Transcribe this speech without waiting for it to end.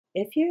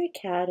If you're a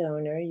cat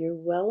owner, you're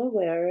well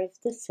aware of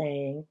the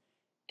saying,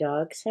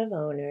 dogs have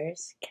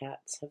owners,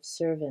 cats have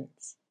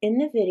servants. In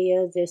the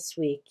video this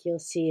week, you'll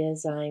see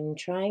as I'm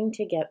trying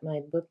to get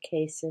my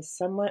bookcases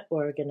somewhat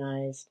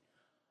organized,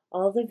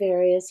 all the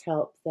various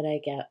help that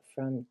I get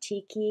from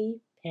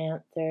Tiki,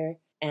 Panther,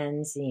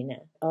 and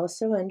Zena.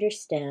 Also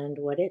understand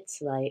what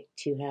it's like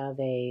to have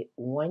a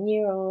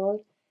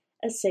 1-year-old,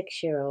 a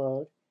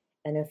 6-year-old,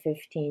 and a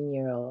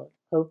 15-year-old.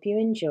 Hope you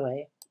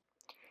enjoy.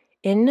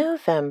 In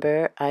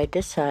November, I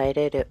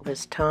decided it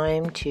was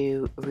time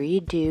to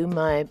redo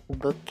my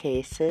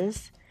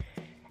bookcases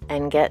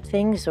and get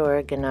things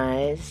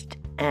organized,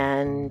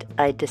 and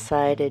I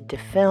decided to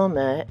film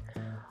it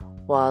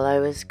while I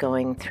was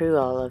going through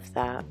all of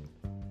that.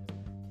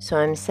 So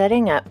I'm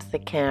setting up the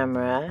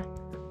camera.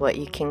 What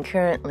you can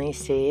currently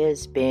see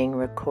is being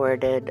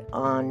recorded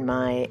on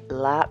my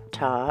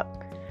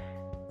laptop.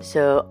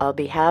 So I'll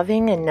be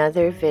having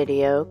another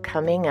video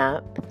coming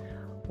up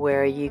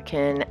where you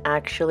can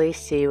actually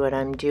see what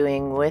I'm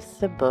doing with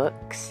the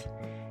books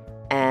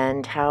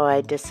and how I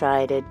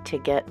decided to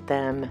get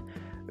them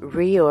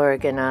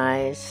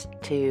reorganized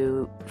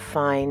to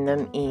find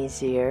them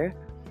easier.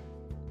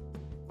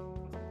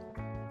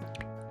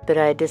 But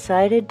I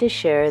decided to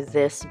share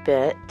this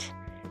bit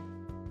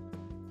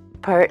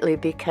partly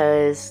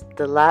because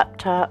the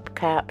laptop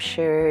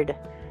captured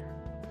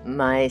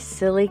my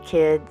silly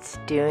kids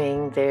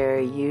doing their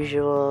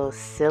usual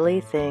silly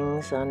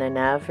things on an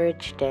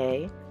average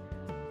day.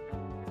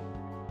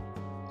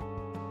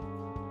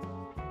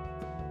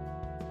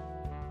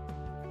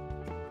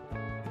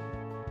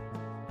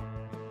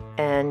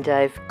 And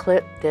I've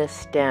clipped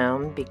this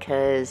down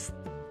because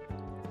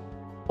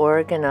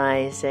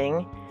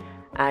organizing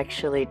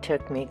actually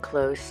took me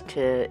close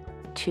to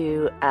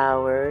 2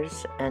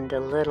 hours and a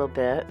little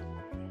bit.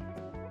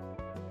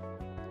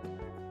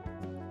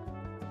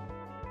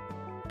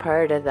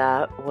 Part of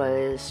that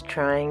was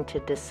trying to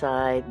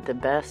decide the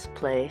best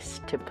place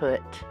to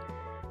put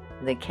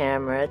the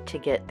camera to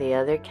get the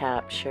other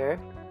capture.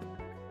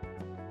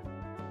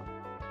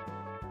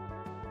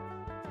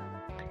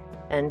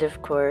 And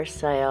of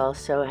course, I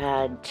also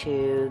had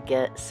to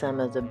get some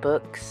of the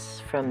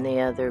books from the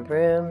other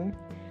room.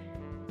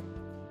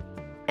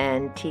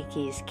 And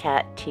Tiki's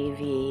cat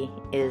TV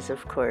is,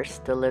 of course,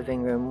 the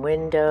living room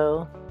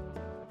window.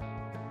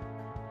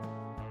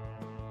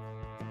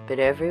 But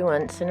every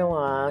once in a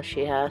while,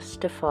 she has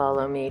to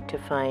follow me to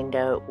find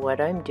out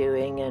what I'm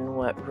doing and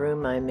what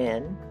room I'm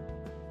in.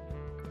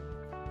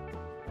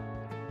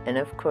 And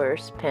of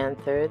course,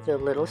 Panther, the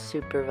little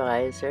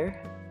supervisor.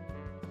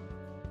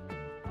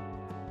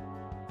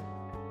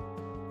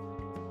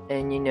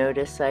 And you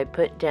notice I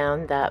put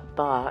down that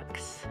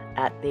box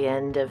at the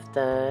end of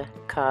the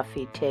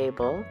coffee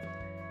table.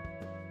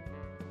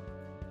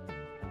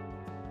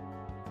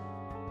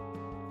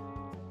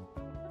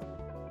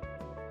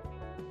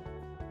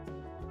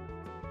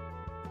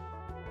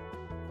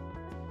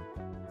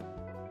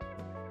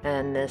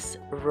 And this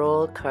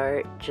roll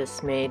cart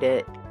just made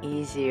it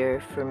easier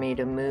for me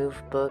to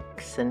move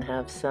books and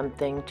have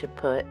something to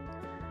put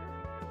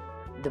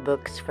the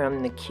books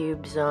from the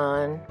cubes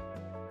on.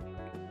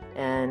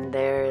 And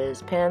there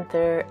is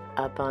Panther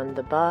up on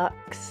the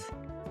box,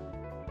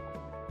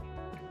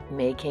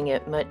 making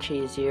it much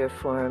easier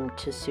for him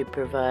to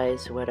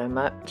supervise what I'm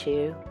up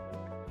to.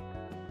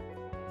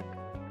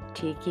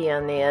 Tiki,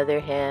 on the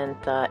other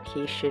hand, thought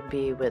he should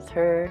be with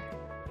her.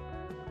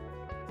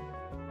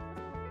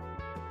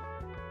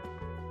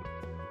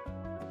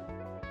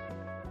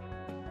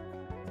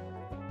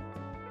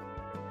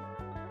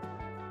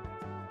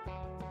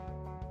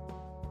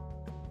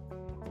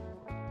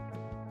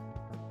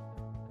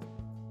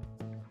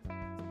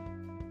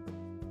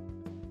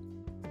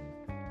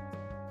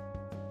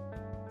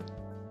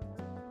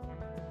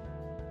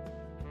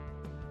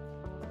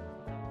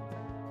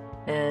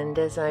 And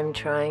as I'm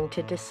trying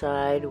to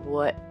decide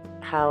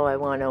how I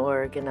want to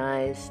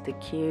organize the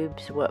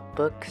cubes, what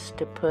books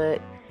to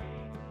put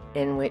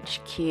in which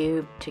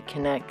cube to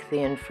connect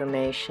the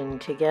information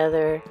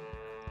together,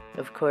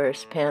 of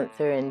course,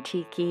 Panther and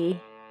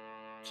Tiki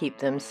keep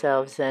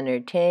themselves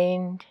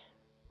entertained.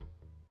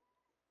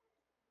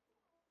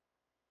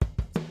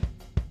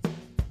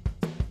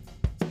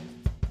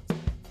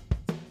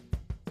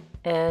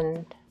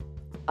 And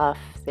off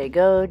they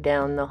go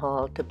down the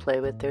hall to play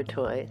with their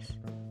toys.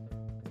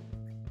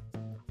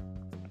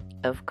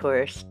 Of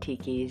course,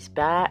 Tiki's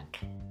back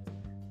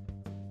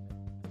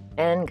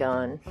and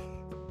gone,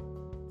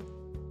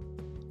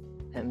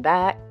 and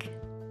back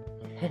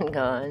and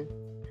gone.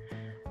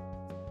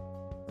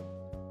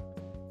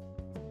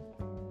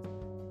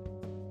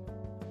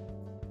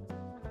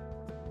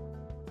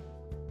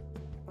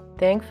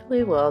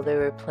 Thankfully, while they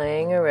were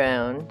playing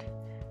around,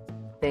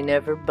 they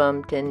never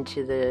bumped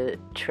into the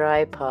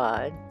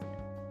tripod.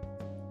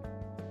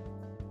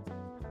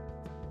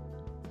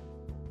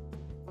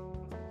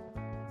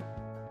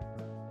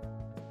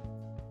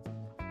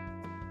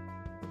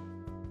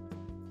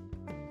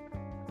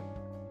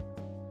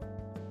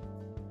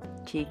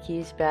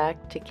 Tiki's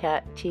back to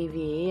cat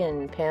TV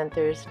and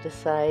Panther's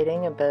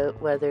deciding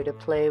about whether to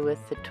play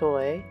with the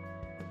toy.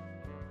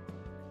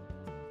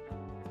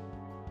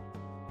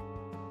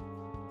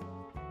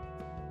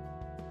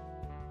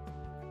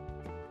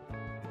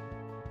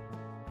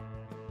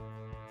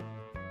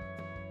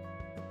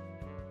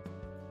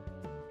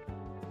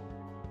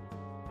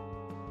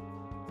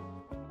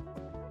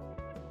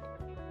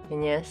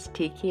 And yes,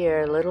 Tiki,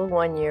 our little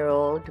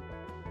 1-year-old,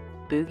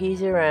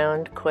 boogies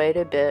around quite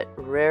a bit,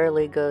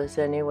 rarely goes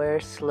anywhere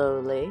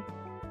slowly.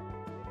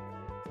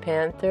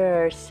 Panther,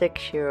 our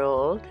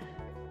 6-year-old,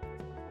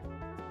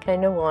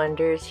 kind of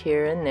wanders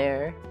here and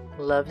there,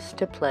 loves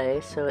to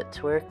play, so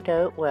it's worked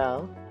out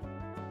well.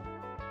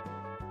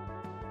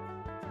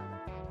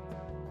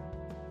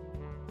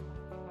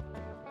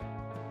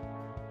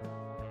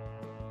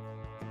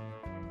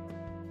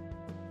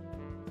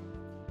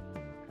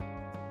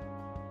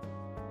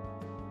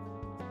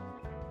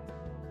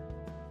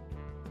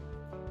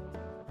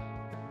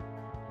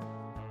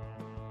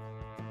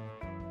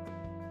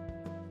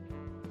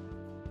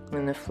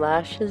 And the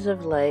flashes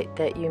of light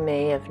that you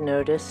may have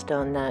noticed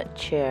on that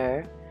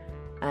chair,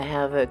 I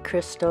have a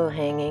crystal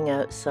hanging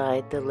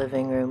outside the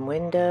living room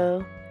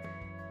window.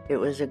 It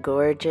was a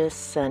gorgeous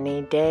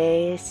sunny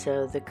day,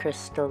 so the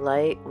crystal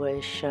light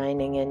was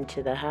shining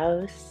into the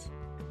house.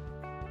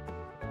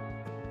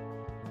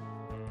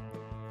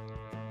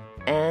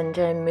 And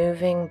I'm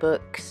moving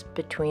books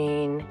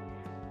between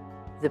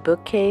the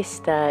bookcase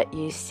that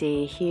you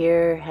see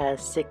here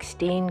has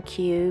 16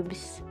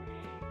 cubes.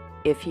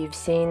 If you've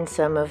seen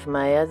some of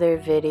my other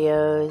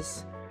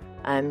videos,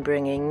 I'm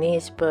bringing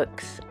these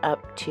books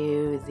up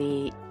to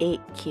the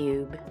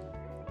 8-cube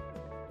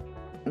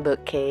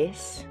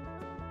bookcase.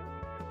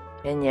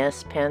 And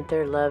yes,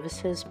 Panther loves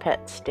his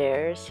pet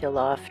stairs. He'll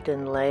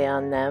often lay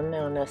on them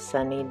on a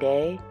sunny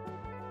day.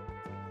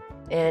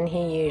 And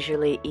he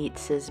usually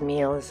eats his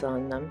meals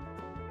on them.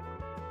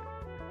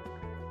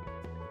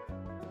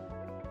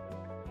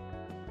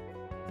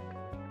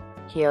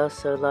 He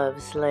also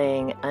loves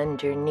laying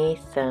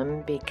underneath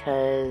them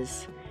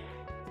because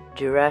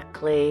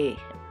directly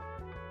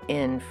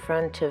in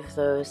front of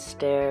those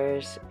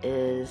stairs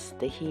is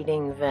the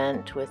heating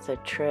vent with a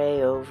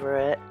tray over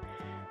it,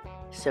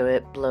 so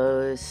it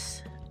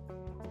blows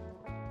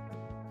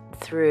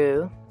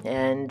through.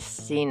 And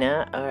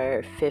Zena,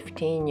 our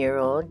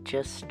 15-year-old,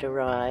 just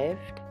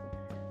arrived.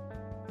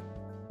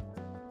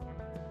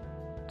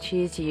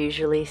 She's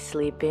usually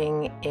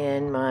sleeping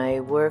in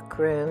my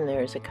workroom.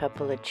 There's a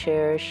couple of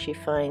chairs she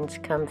finds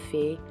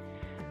comfy,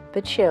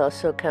 but she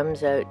also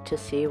comes out to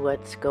see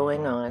what's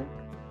going on.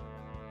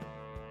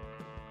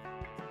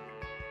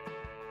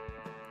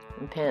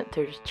 And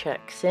Panther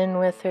checks in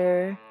with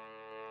her,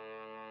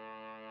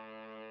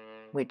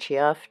 which he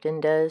often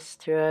does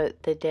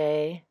throughout the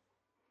day.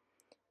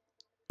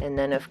 And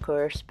then, of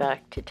course,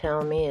 back to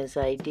tell me his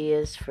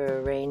ideas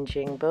for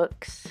arranging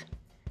books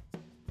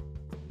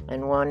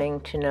and wanting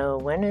to know,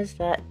 when is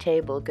that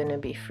table going to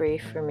be free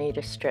for me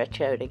to stretch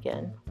out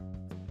again?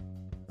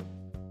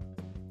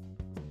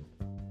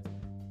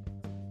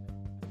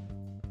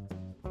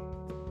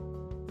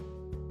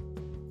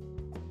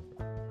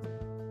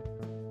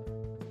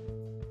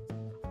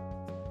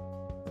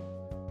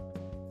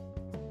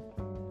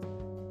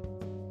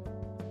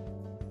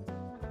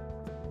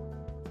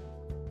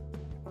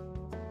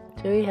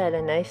 So we had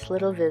a nice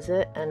little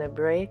visit and a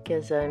break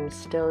as I'm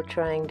still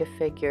trying to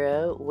figure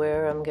out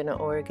where I'm going to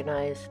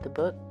organize the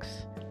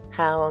books,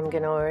 how I'm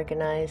going to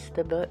organize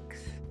the books.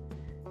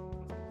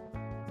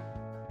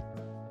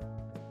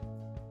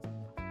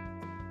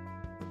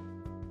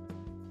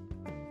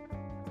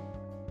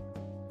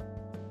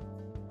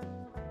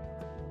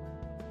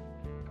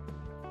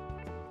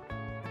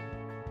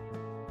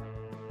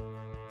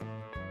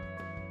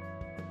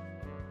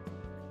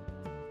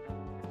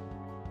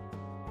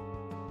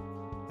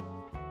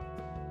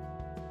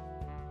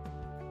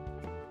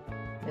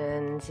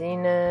 And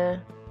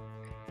Zena,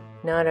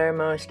 not our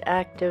most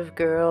active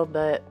girl,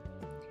 but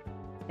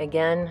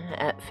again,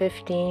 at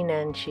 15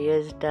 and she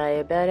is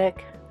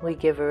diabetic, we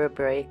give her a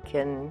break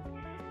and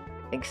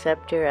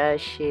accept her as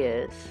she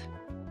is.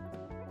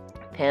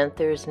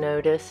 Panther's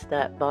noticed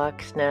that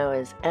box now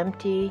is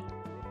empty,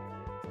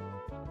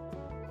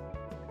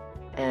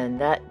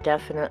 and that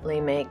definitely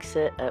makes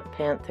it a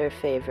Panther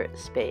favorite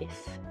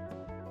space.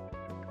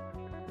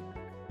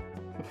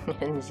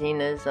 And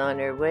Zena's on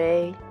her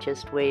way,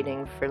 just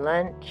waiting for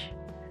lunch.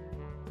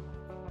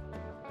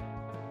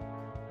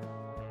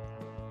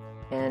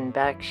 And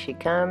back she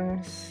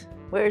comes.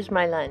 Where's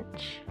my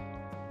lunch?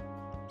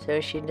 So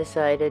she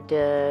decided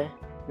to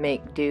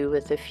make do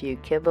with a few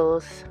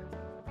kibbles.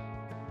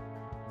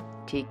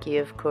 Tiki,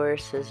 of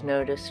course, has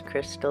noticed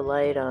crystal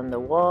light on the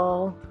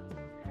wall.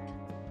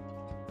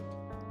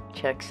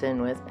 Checks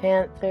in with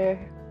Panther.